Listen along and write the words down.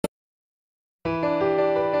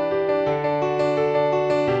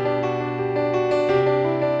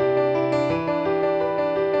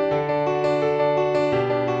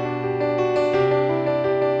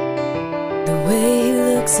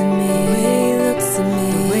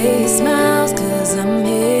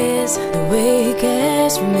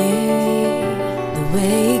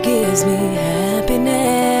gives me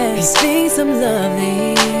happiness. He speaks of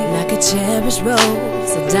lovely, like a cherished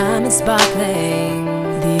rose, a diamond sparkling,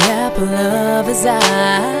 the apple of his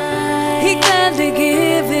eye. He gladly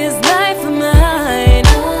give his life for mine.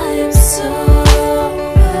 I am so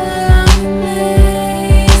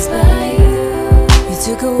amazed by you. You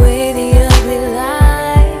took away the ugly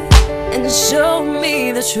lie and showed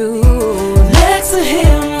me the truth. Next to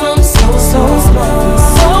him I'm so small,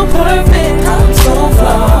 so perfect, I'm so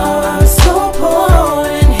flawed, I'm so poor,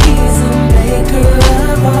 and he's the maker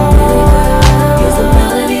of all. He's the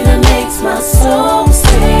melody that makes my soul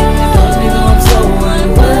sing. He loves me though I'm so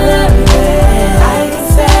unworthy. I can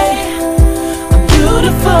say I'm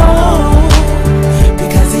beautiful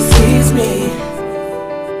because he sees me.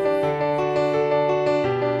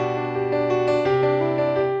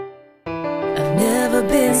 I've never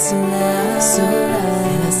been so loved,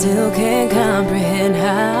 and I still can't comprehend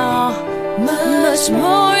how much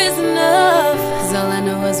more is enough. 'Cause all I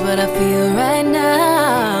know is what I feel right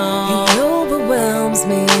now. He overwhelms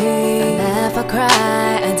me. I laugh, I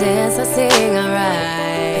cry, I dance, I sing, I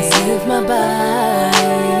write, as if my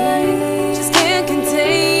body just can't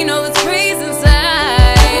contain all this praise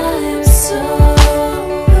inside. I am so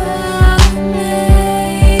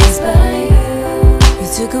amazed by you. You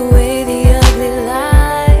took away the ugly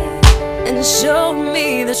lie and showed me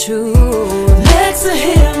the truth. Next to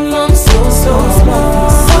him